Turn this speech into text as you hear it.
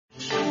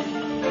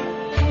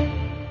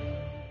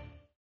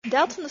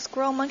Dalton the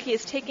squirrel monkey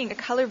is taking a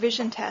color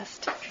vision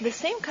test, the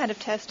same kind of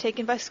test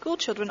taken by school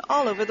children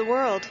all over the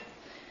world.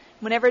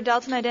 Whenever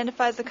Dalton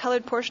identifies the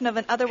colored portion of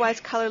an otherwise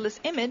colorless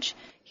image,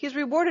 he is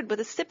rewarded with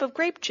a sip of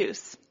grape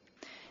juice.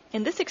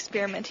 In this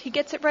experiment, he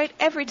gets it right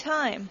every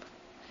time.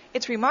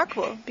 It's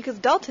remarkable because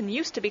Dalton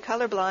used to be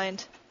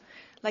colorblind.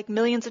 Like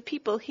millions of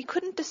people, he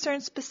couldn't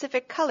discern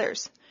specific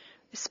colors,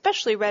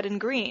 especially red and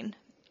green.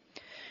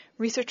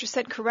 Researchers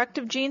sent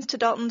corrective genes to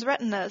Dalton's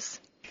retinas.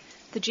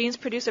 The genes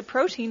produce a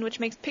protein which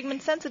makes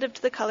pigment sensitive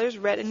to the colors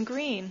red and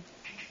green.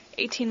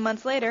 18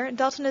 months later,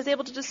 Dalton is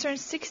able to discern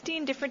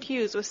 16 different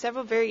hues with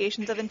several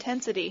variations of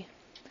intensity.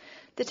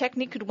 The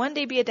technique could one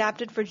day be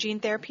adapted for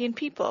gene therapy in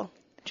people.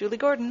 Julie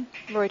Gordon,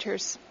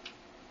 Reuters.